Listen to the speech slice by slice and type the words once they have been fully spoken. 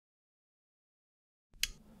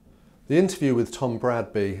The interview with Tom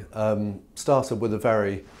Bradby started with a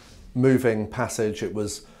very moving passage. It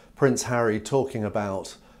was Prince Harry talking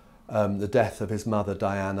about the death of his mother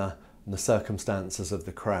Diana and the circumstances of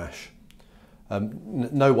the crash.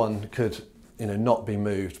 No one could, not be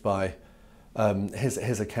moved by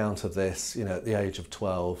his account of this, at the age of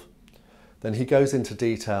 12. Then he goes into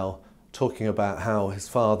detail talking about how his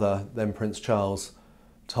father, then Prince Charles,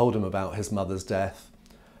 told him about his mother's death,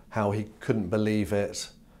 how he couldn't believe it,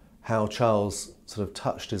 how Charles sort of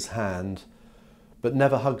touched his hand but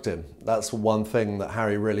never hugged him. That's one thing that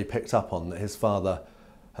Harry really picked up on, that his father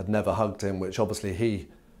had never hugged him, which obviously he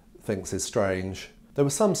thinks is strange. There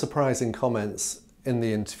were some surprising comments in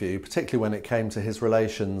the interview, particularly when it came to his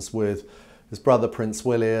relations with his brother Prince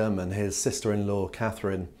William and his sister-in-law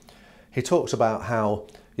Catherine. He talked about how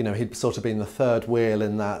he'd sort of been the third wheel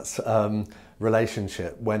in that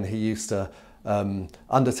relationship when he used to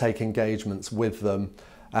undertake engagements with them,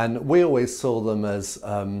 and we always saw them as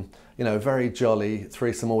very jolly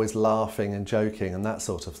threesome, always laughing and joking and that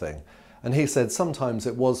sort of thing. And he said sometimes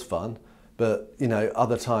it was fun, but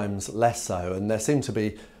other times less so, and there seemed to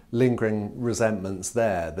be lingering resentments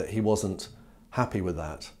there that he wasn't happy with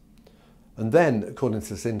that. And then, according to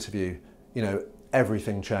this interview,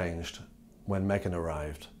 everything changed when Meghan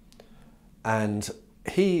arrived. And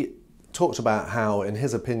he talked about how, in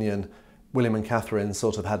his opinion, William and Catherine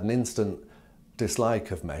sort of had an instant dislike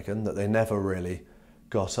of Meghan, that they never really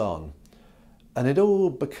got on. And it all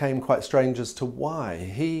became quite strange as to why.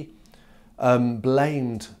 He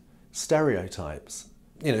blamed stereotypes.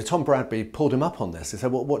 Tom Bradby pulled him up on this. He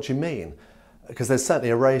said, well, what do you mean? Because there's certainly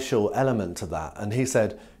a racial element to that. And he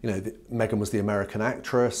said, Meghan was the American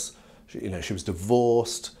actress, she was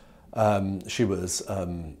divorced, she was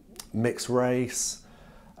mixed race.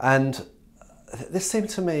 And this seemed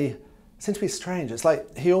to be strange. It's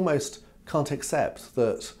like he almost can't accept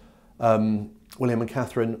that William and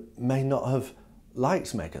Catherine may not have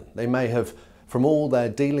liked Meghan. They may have, from all their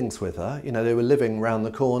dealings with her, they were living round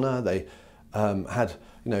the corner, they had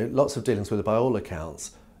lots of dealings with her by all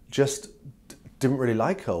accounts, just didn't really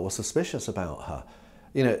like her or were suspicious about her.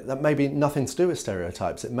 That may be nothing to do with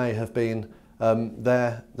stereotypes. It may have been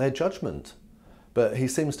their judgment. But he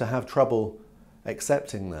seems to have trouble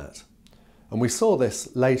accepting that. And we saw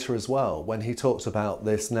this later as well, when he talked about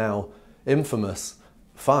this now infamous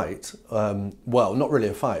fight. Well, not really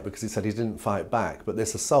a fight, because he said he didn't fight back, but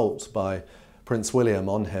this assault by Prince William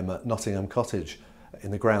on him at Nottingham Cottage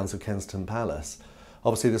in the grounds of Kensington Palace.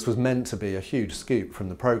 Obviously this was meant to be a huge scoop from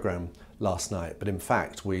the programme last night, but in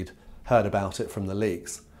fact we'd heard about it from the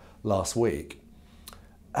leaks last week.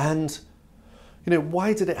 And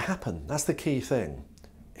why did it happen? That's the key thing.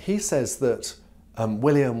 He says that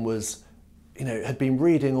William was, had been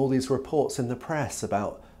reading all these reports in the press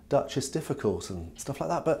about Duchess difficult and stuff like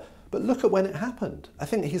that, but look at when it happened. I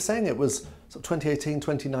think he's saying it was sort of 2018,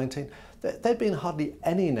 2019. There'd been hardly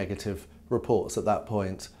any negative reports at that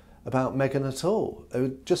point about Meghan at all.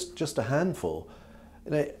 It was just a handful.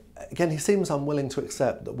 Again, he seems unwilling to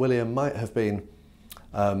accept that William might have been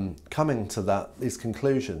coming to these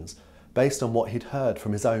conclusions based on what he'd heard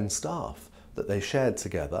from his own staff that they shared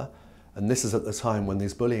together. And this is at the time when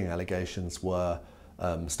these bullying allegations were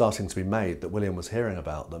starting to be made, that William was hearing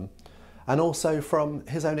about them, and also from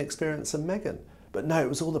his own experience of Meghan. But no, it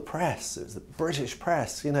was all the press, it was the British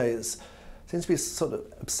press, it seems to be sort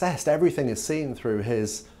of obsessed. Everything is seen through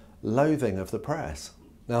his loathing of the press.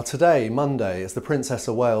 Now today, Monday, is the Princess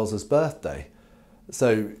of Wales's birthday.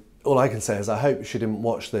 So all I can say is I hope she didn't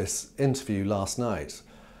watch this interview last night,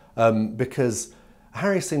 because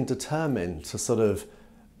Harry seemed determined to sort of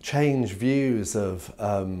change views of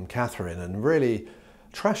Catherine and really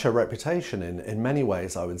trash her reputation in many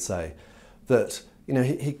ways, I would say. That,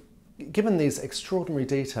 he given these extraordinary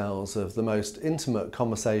details of the most intimate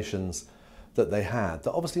conversations that they had,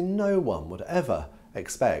 that obviously no one would ever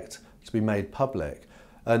expect to be made public.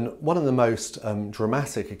 And one of the most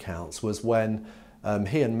dramatic accounts was when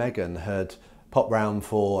he and Meghan had popped round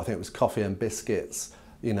for, I think it was coffee and biscuits,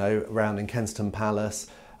 around in Kensington Palace.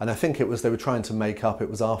 And I think it was, they were trying to make up, it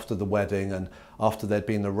was after the wedding and after there'd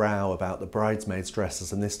been the row about the bridesmaids'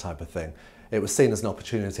 dresses and this type of thing. It was seen as an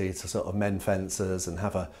opportunity to sort of mend fences and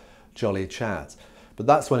have a jolly chat. But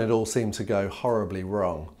that's when it all seemed to go horribly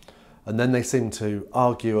wrong. And then they seemed to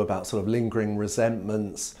argue about sort of lingering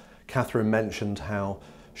resentments. Catherine mentioned how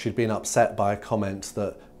she'd been upset by a comment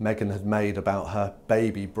that Meghan had made about her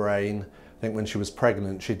baby brain. I think when she was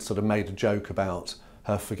pregnant, she'd sort of made a joke about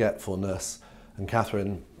her forgetfulness. And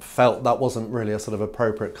Catherine felt that wasn't really a sort of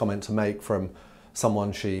appropriate comment to make from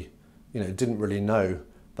someone she, didn't really know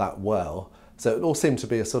that well. So it all seemed to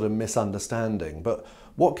be a sort of misunderstanding. But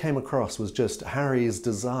what came across was just Harry's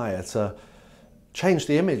desire to change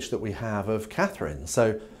the image that we have of Catherine.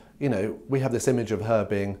 So, you know, we have this image of her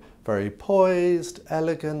being very poised,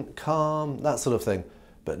 elegant, calm, that sort of thing.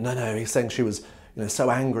 But no, he's saying she was, you know,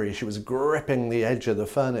 so angry, she was gripping the edge of the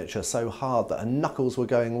furniture so hard that her knuckles were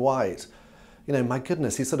going white. You know, my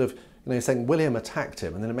goodness, he's sort of, you know, he's saying William attacked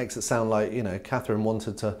him, and then it makes it sound like, you know, Catherine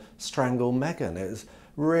wanted to strangle Meghan. It was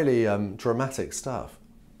really dramatic stuff.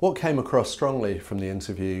 What came across strongly from the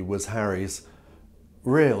interview was Harry's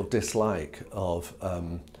real dislike of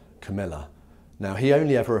Camilla. Now, he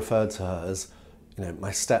only ever referred to her as, you know,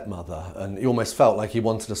 my stepmother, and he almost felt like he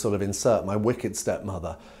wanted to sort of insert my wicked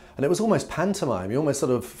stepmother. And it was almost pantomime. He almost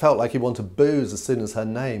sort of felt like he wanted to booze as soon as her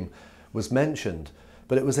name was mentioned.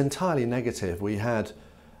 But it was entirely negative. We had,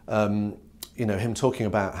 you know, him talking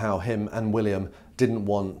about how him and William didn't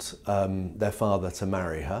want their father to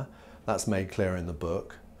marry her. That's made clear in the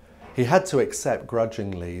book. He had to accept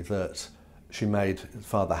grudgingly that she made his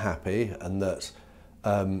father happy, and that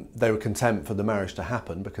they were content for the marriage to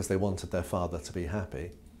happen because they wanted their father to be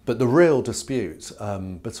happy. But the real dispute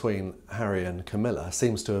between Harry and Camilla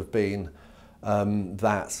seems to have been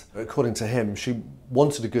that, according to him, she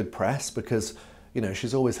wanted a good press because, you know,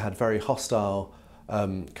 she's always had very hostile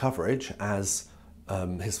coverage as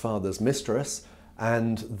his father's mistress,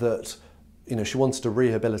 and that, you know, she wanted to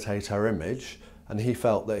rehabilitate her image, and he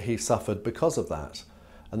felt that he suffered because of that.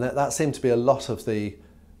 And that seemed to be a lot of the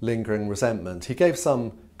lingering resentment. He gave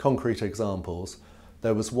some concrete examples.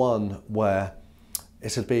 There was one where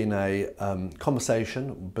it had been a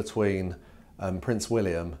conversation between Prince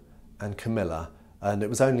William and Camilla, and it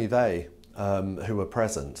was only they who were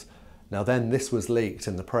present. Now then, this was leaked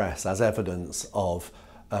in the press as evidence of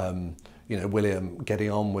you know, William getting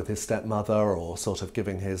on with his stepmother, or sort of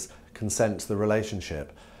giving his consent to the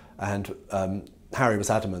relationship. And Harry was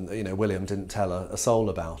adamant that, you know, William didn't tell a soul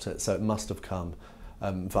about it, so it must have come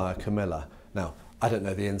via Camilla. Now, I don't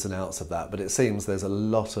know the ins and outs of that, but it seems there's a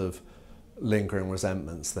lot of lingering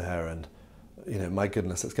resentments there, and, you know, my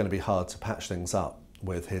goodness, it's going to be hard to patch things up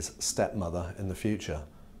with his stepmother in the future.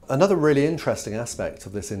 Another really interesting aspect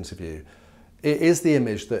of this interview is the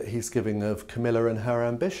image that he's giving of Camilla and her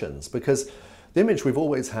ambitions, because the image we've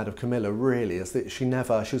always had of Camilla really is that she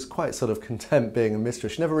was quite sort of content being a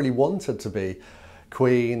mistress. She never really wanted to be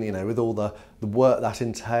queen, you know, with all the work that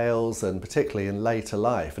entails, and particularly in later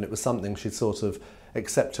life, and it was something she sort of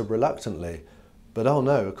accepted reluctantly. But oh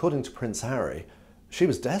no, according to Prince Harry, she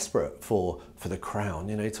was desperate for the crown.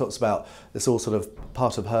 You know, he talks about this all sort of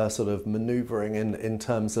part of her sort of manoeuvring in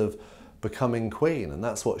terms of becoming queen, and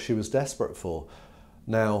that's what she was desperate for.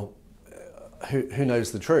 Now, who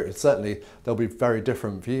knows the truth? Certainly there'll be very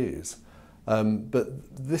different views, but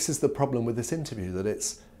this is the problem with this interview, that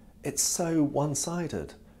it's so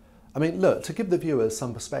one-sided. I mean, look, to give the viewers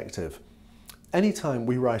some perspective, anytime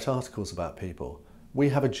we write articles about people, we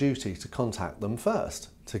have a duty to contact them first,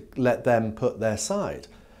 to let them put their side.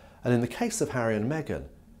 And in the case of Harry and Meghan,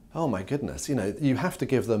 oh my goodness, you know, you have to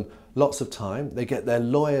give them lots of time. They get their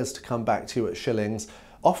lawyers to come back to you at shillings,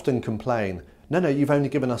 often complain, no, you've only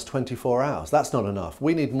given us 24 hours. That's not enough.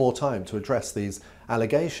 We need more time to address these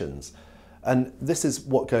allegations. And this is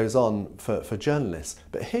what goes on for journalists.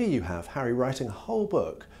 But here you have Harry writing a whole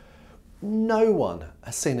book. No one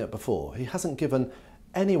has seen it before. He hasn't given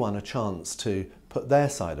anyone a chance to put their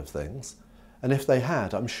side of things. And if they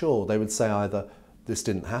had, I'm sure they would say either this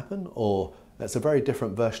didn't happen, or it's a very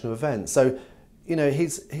different version of events. So, you know,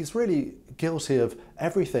 he's really guilty of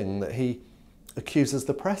everything that he accuses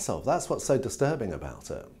the press of. That's what's so disturbing about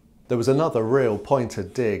it. There was another real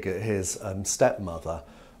pointed dig at his stepmother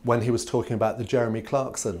when he was talking about the Jeremy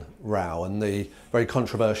Clarkson row and the very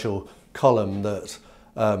controversial column that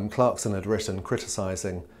Clarkson had written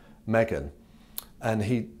criticising Meghan. And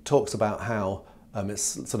he talks about how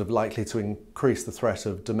it's sort of likely to increase the threat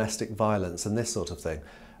of domestic violence and this sort of thing.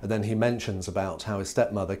 And then he mentions about how his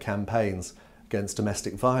stepmother campaigns against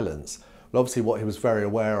domestic violence. Well, obviously what he was very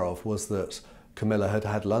aware of was that Camilla had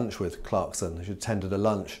had lunch with Clarkson. She attended a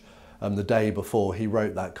lunch the day before he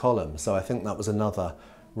wrote that column. So I think that was another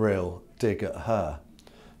real dig at her.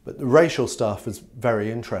 But the racial stuff is very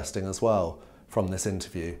interesting as well from this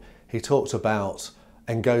interview. He talked about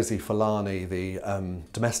Ngozi Fulani, the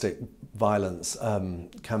domestic violence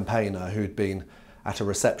campaigner who'd been at a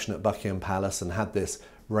reception at Buckingham Palace and had this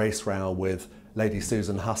race row with Lady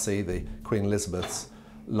Susan Hussey, the Queen Elizabeth's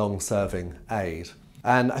long-serving aide.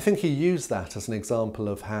 And I think he used that as an example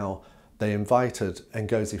of how they invited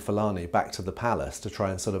Ngozi Fulani back to the palace to try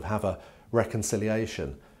and sort of have a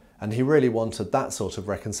reconciliation. And he really wanted that sort of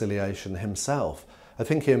reconciliation himself. I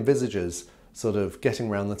think he envisages sort of getting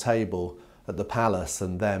round the table at the palace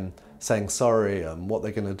and them saying sorry and what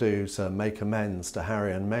they're going to do to make amends to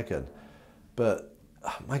Harry and Meghan. But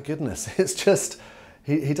oh my goodness, it's just,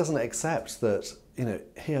 he doesn't accept that, you know,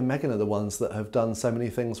 he and Meghan are the ones that have done so many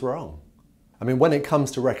things wrong. I mean, when it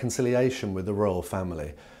comes to reconciliation with the royal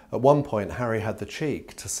family, at one point Harry had the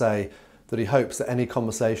cheek to say that he hopes that any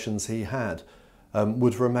conversations he had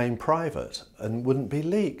would remain private and wouldn't be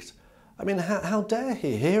leaked. I mean, how dare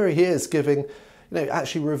he? Here he is giving, you know,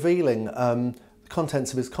 actually revealing the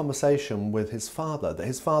contents of his conversation with his father, that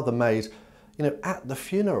his father made, you know, at the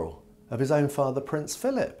funeral of his own father, Prince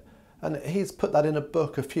Philip. And he's put that in a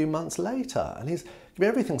book a few months later, and he's given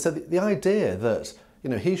everything. So the idea that, you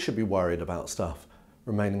know, he should be worried about stuff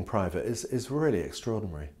remaining private is really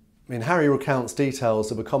extraordinary. I mean, Harry recounts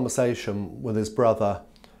details of a conversation with his brother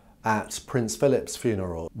at Prince Philip's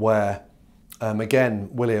funeral, where again,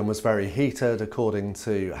 William was very heated, according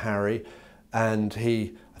to Harry, and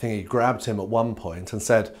I think he grabbed him at one point and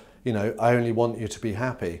said, you know, I only want you to be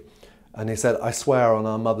happy. And he said, I swear on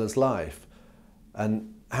our mother's life.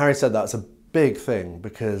 And Harry said that's a big thing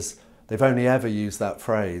because they've only ever used that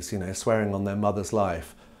phrase, you know, swearing on their mother's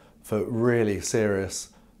life for really serious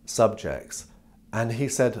subjects. And he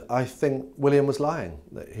said, I think William was lying,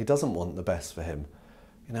 that he doesn't want the best for him.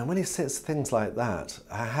 You know, when he says things like that,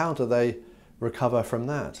 how do they recover from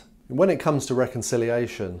that? When it comes to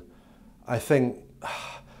reconciliation, I think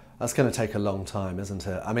that's going to take a long time, isn't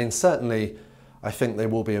it? I mean, certainly I think they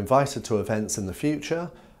will be invited to events in the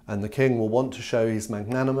future, and the king will want to show he's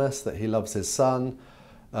magnanimous, that he loves his son.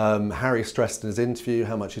 Harry stressed in his interview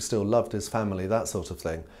how much he still loved his family, that sort of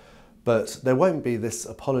thing. But there won't be this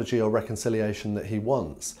apology or reconciliation that he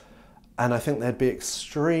wants. And I think they'd be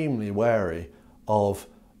extremely wary of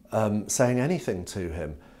saying anything to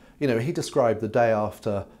him. You know, he described the day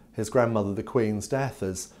after his grandmother, the Queen's death,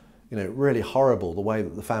 as, you know, really horrible, the way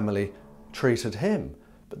that the family treated him.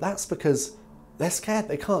 But that's because they're scared,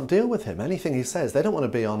 they can't deal with him. Anything he says, they don't want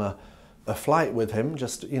to be on a flight with him,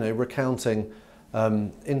 just, you know, recounting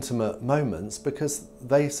intimate moments, because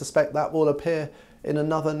they suspect that will appear in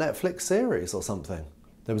another Netflix series or something.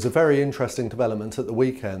 There was a very interesting development at the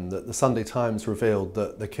weekend that the Sunday Times revealed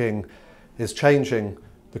that the king is changing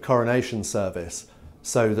the coronation service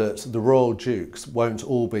so that the royal dukes won't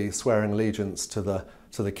all be swearing allegiance to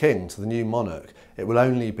the king, to the new monarch. It will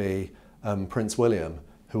only be Prince William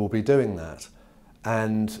who will be doing that.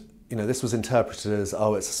 And, you know, this was interpreted as,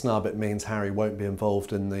 oh, it's a snub, it means Harry won't be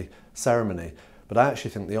involved in the ceremony. But I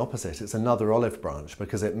actually think the opposite. It's another olive branch,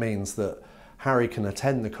 because it means that Harry can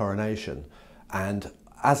attend the coronation, and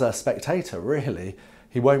as a spectator, really,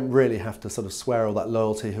 he won't really have to sort of swear all that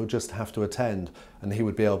loyalty. He'll just have to attend, and he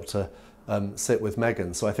would be able to sit with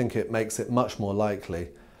Meghan. So I think it makes it much more likely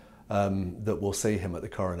that we'll see him at the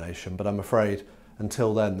coronation. But I'm afraid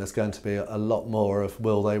until then, there's going to be a lot more of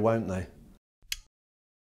will they, won't they?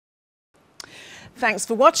 Thanks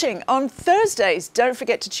for watching. On Thursdays, don't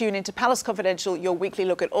forget to tune into Palace Confidential, your weekly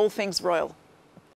look at all things royal.